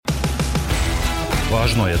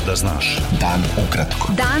Važno je da znaš. Dan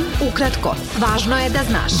ukratko. Dan ukratko. Važno je da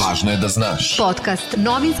znaš. Važno je da znaš. Podcast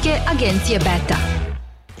novinske agencije Beta.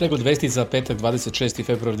 Pregled vesti za petak 26.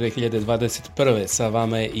 februar 2021. Sa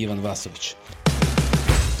vama je Ivan Vasović.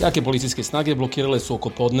 Jake policijske snage blokirale su oko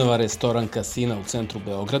podneva restoran Kasina u centru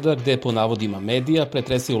Beograda, gde po navodima medija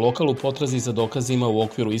pretresaju lokal u potrazi za dokazima u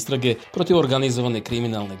okviru istrage protiv organizovane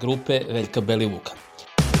kriminalne grupe Veljka Belivuka.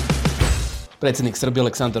 Predsednik Srbije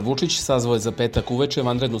Aleksandar Vučić sazvao je za petak uveče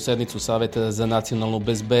vanrednu sednicu Saveta za nacionalnu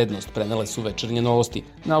bezbednost, prenele su Večernje novosti.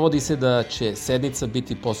 Navodi se da će sednica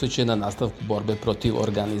biti posvećena nastavku borbe protiv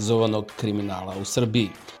organizovanog kriminala u Srbiji.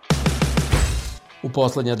 U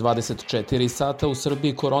poslednja 24 sata u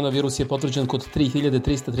Srbiji koronavirus je potvrđen kod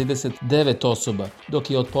 3339 osoba,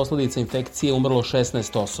 dok je od posledica infekcije umrlo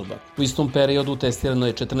 16 osoba. U istom periodu testirano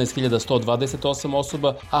je 14.128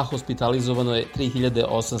 osoba, a hospitalizovano je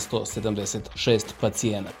 3876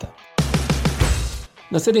 pacijenata.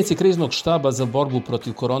 Na sednici kriznog štaba za borbu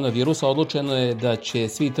protiv koronavirusa odlučeno je da će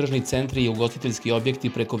svi tržni centri i ugostiteljski objekti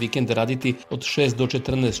preko vikenda raditi od 6 do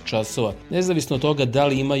 14 časova, nezavisno od toga da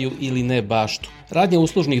li imaju ili ne baštu. Radnje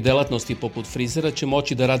uslužnih delatnosti poput frizera će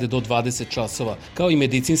moći da rade do 20 časova, kao i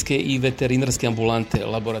medicinske i veterinarske ambulante,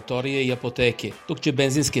 laboratorije i apoteke, dok će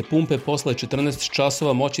benzinske pumpe posle 14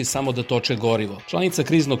 časova moći samo da toče gorivo. Članica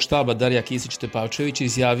kriznog štaba Darija Kisić-Tepavčević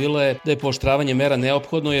izjavila je da je pooštravanje mera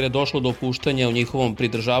neophodno jer je došlo do opuštanja u njihovom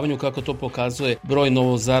pridržavanju, kako to pokazuje broj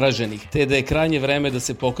novozaraženih, te da je krajnje vreme da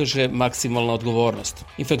se pokaže maksimalna odgovornost.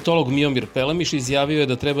 Infektolog Miomir Pelemiš izjavio je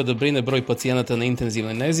da treba da brine broj pacijenata na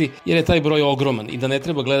intenzivnoj nezi, jer je taj broj ogroman i da ne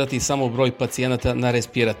treba gledati samo broj pacijenata na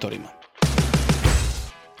respiratorima.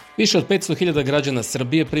 Više od 500.000 građana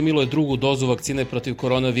Srbije primilo je drugu dozu vakcine protiv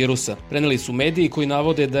koronavirusa. Preneli su mediji koji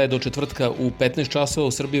navode da je do četvrtka u 15 časova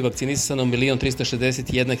u Srbiji vakcinisano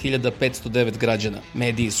 1.361.509 građana.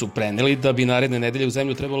 Mediji su preneli da bi naredne nedelje u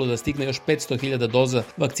zemlju trebalo da stigne još 500.000 doza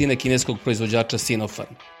vakcine kineskog proizvođača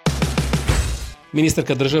Sinopharm.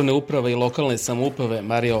 Ministarka državne uprave i lokalne samouprave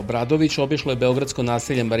Marija Obradović obišla je beogradsko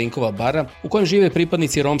naselje Marinkova bara u kojem žive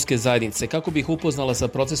pripadnici romske zajednice kako bi ih upoznala sa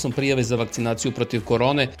procesom prijave za vakcinaciju protiv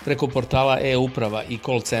korone preko portala e-uprava i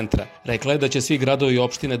call centra. Rekla je da će svi gradovi i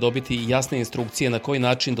opštine dobiti jasne instrukcije na koji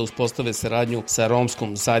način da uspostave saradnju sa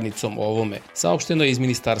romskom zajednicom o ovome. Saopšteno je iz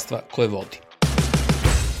ministarstva koje vodi.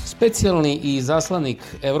 Specijalni i zaslanik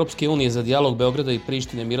Evropske unije za dijalog Beograda i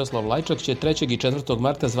Prištine Miroslav Lajčak će 3. i 4.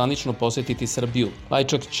 marta zvanično posetiti Srbiju.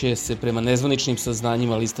 Lajčak će se prema nezvaničnim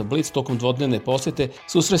saznanjima lista Blic tokom dvodnevne posete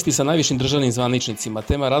susresti sa najvišim državnim zvaničnicima.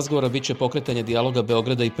 Tema razgovora biće pokretanje dijaloga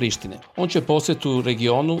Beograda i Prištine. On će posetu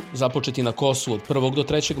regionu započeti na Kosovu od 1. do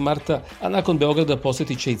 3. marta, a nakon Beograda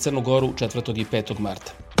posetit će i Crnu Goru 4. i 5.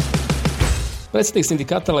 marta. Predsednik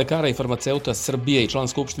Sindikata lekara i farmaceuta Srbije i član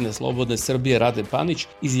Skupštine Slobodne Srbije Rade Panić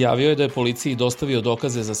izjavio je da je policiji dostavio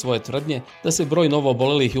dokaze za svoje tvrdnje da se broj novo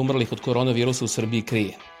obolelih i umrlih od koronavirusa u Srbiji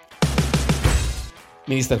krije.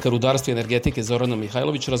 Ministarka rudarstva i energetike Zorana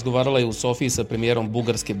Mihajlović razgovarala je u Sofiji sa premijerom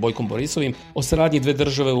Bugarske Bojkom Borisovim o saradnji dve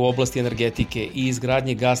države u oblasti energetike i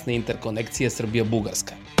izgradnje gasne interkonekcije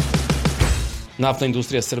Srbija-Bugarska. Naftna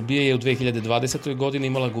industrija Srbije je u 2020. godini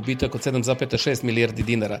imala gubitak od 7,6 milijardi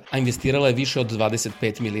dinara, a investirala je više od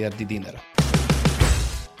 25 milijardi dinara.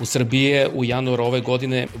 U Srbiji je u januaru ove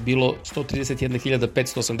godine bilo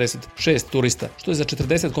 131.586 turista, što je za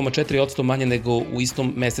 40,4% manje nego u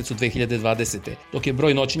istom mesecu 2020. dok je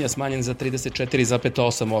broj noćenja smanjen za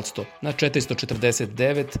 34,8% na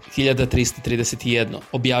 449.331,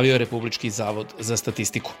 objavio je Republički zavod za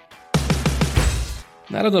statistiku.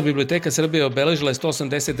 Narodna biblioteka Srbije obeležila je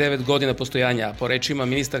 189 godina postojanja, a po rečima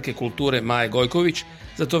ministarke kulture Maje Gojković,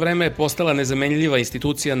 za to vreme je postala nezamenljiva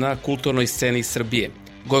institucija na kulturnoj sceni Srbije.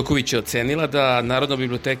 Gojković je ocenila da Narodna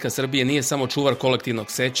biblioteka Srbije nije samo čuvar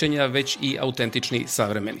kolektivnog sećanja, već i autentični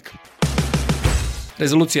savremenik.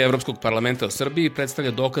 Rezolucija Evropskog parlamenta o Srbiji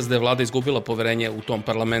predstavlja dokaz da je vlada izgubila poverenje u tom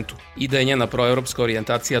parlamentu i da je njena proevropska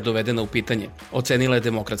orijentacija dovedena u pitanje, ocenila je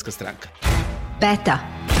Demokratska stranka. Beta.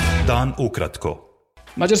 Dan ukratko.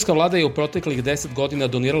 Mađarska vlada je u proteklih 10 godina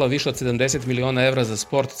donirala više od 70 miliona evra za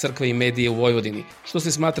sport, crkve i medije u Vojvodini, što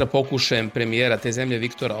se smatra pokušajem premijera te zemlje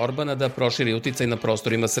Viktora Orbana da proširi uticaj na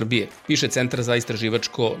prostorima Srbije, piše Centar za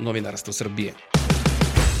istraživačko novinarstvo Srbije.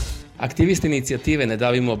 Aktivist inicijative Ne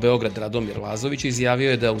davimo Beograd Radomir Lazović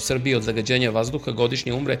izjavio je da u Srbiji od zagađenja vazduha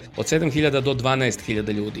godišnje umre od 7.000 do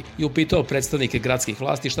 12.000 ljudi i upitao predstavnike gradskih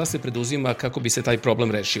vlasti šta se preduzima kako bi se taj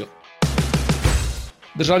problem rešio.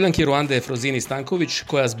 Državljanki Ruande Efrozini Stanković,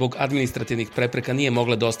 koja zbog administrativnih prepreka nije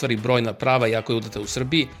mogla da ostvari brojna prava iako je udata u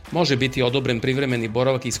Srbiji, može biti odobren privremeni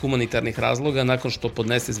boravak iz humanitarnih razloga nakon što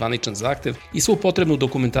podnese zvaničan zahtev i svu potrebnu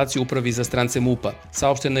dokumentaciju Upravi za strance MUP-a,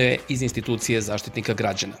 saopšteno je iz institucije Zaštitnika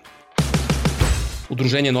građana.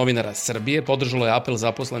 Udruženje novinara Srbije podržalo je apel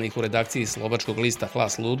zaposlenih u redakciji slovačkog lista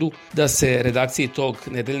Hlas Ludu da se redakciji tog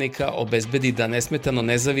nedeljnika obezbedi da nesmetano,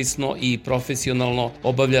 nezavisno i profesionalno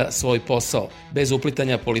obavlja svoj posao, bez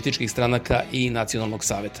uplitanja političkih stranaka i nacionalnog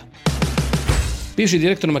saveta. Bivši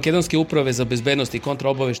direktor Makedonske uprave za bezbednost i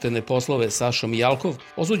kontraobaveštene poslove Sašo Mijalkov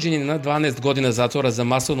osuđen je na 12 godina zatvora za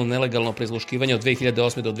masovno nelegalno prisluškivanje od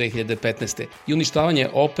 2008. do 2015. i uništavanje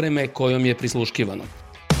opreme kojom je prisluškivano.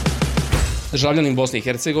 Državljanin Bosne i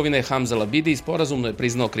Hercegovine Hamza Labidi sporazumno je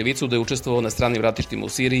priznao krivicu da je učestvovao na stranim ratištima u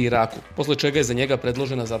Siriji i Iraku, posle čega je za njega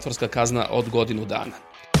predložena zatvorska kazna od godinu dana.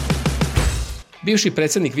 Bivši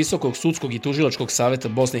predsednik Visokog sudskog i tužilačkog saveta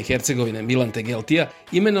Bosne i Hercegovine Milan Tegeltija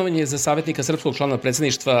imenovan je za savjetnika srpskog člana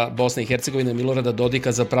predsedništva Bosne i Hercegovine Milorada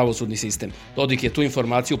Dodika za pravosudni sistem. Dodik je tu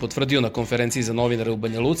informaciju potvrdio na konferenciji za novinare u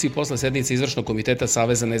Banja Luci posle sednice Izvršnog komiteta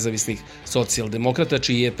Saveza nezavisnih socijaldemokrata,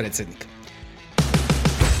 čiji je predsednik.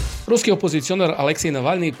 Ruski opozicionar Aleksej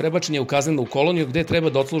Navalni prebačen je u kaznenu koloniju gde treba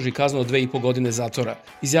da odsluži kaznu od 2,5 godine zatvora,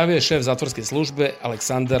 izjavio je šef zatvorske službe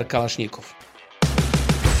Aleksandar Kalašnjikov.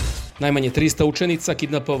 Najmanje 300 učenica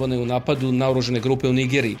kidnapovano je u napadu naoružane grupe u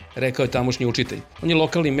Nigeriji, rekao je tamošnji učitelj. On je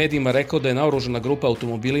lokalnim medijima rekao da je naoružana grupa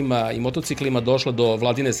automobilima i motociklima došla do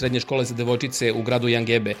vladine srednje škole za devojčice u gradu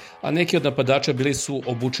Jangebe, a neki od napadača bili su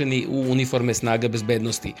obučeni u uniforme snaga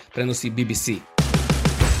bezbednosti, prenosi BBC.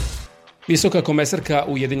 Visoka komesarka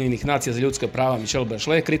Ujedinjenih nacija za ljudska prava Michelle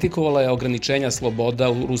Bachelet kritikovala je ograničenja sloboda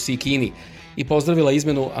u Rusiji i Kini i pozdravila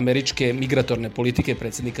izmenu američke migratorne politike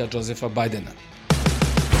predsjednika Josefa Bidena.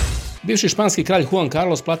 Bivši španski kralj Juan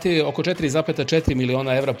Carlos platio je oko 4,4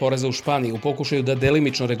 miliona evra poreza u Španiji u pokušaju da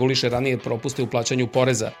delimično reguliše ranije propuste u plaćanju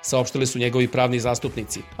poreza, saopštili su njegovi pravni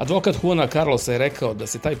zastupnici. Advokat Juana Carlosa je rekao da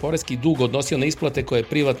se taj poreski dug odnosio na isplate koje je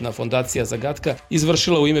privatna fondacija Zagatka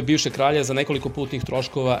izvršila u ime bivšeg kralja za nekoliko putnih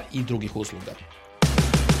troškova i drugih usluga.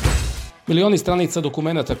 Milioni stranica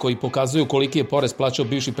dokumenata koji pokazuju koliki je porez plaćao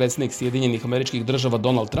bivši predsjednik Sjedinjenih Američkih Država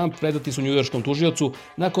Donald Trump predati su njujorškom tužiocu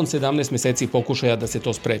nakon 17 meseci pokušaja da se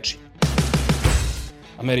to spreči.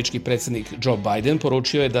 Američki predsjednik Joe Biden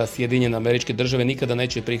poručio je da Sjedinjene Američke Države nikada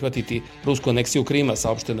neće prihvatiti rusku aneksiju Krima,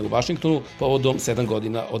 saopšteno u Vašingtonu povodom 7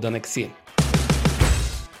 godina od aneksije.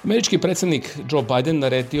 Američki predsjednik Joe Biden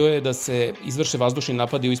naredio je da se izvrše vazdušni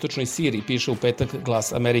napadi u istočnoj Siriji, piše u petak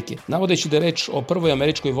Glas Amerike, navodeći da je reč o prvoj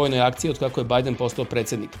američkoj vojnoj akciji od kako je Biden postao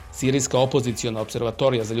predsjednik. Sirijska opoziciona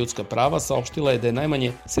observatorija za ljudska prava saopštila je da je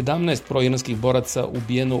najmanje 17 proiranskih boraca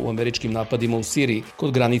ubijeno u američkim napadima u Siriji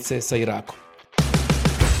kod granice sa Irakom.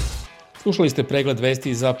 Slušali ste pregled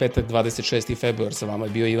vesti za petak 26. februar, sa vama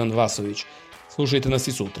je bio Ivan Vasović. Slušajte nas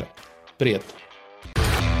i sutra. Prijatno.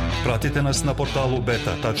 Pratite nas na portalu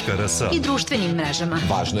beta.rs I društvenim mrežama.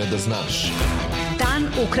 Važno je da znaš. Dan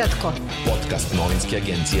ukratko. Podcast novinske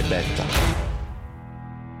agencije Beta.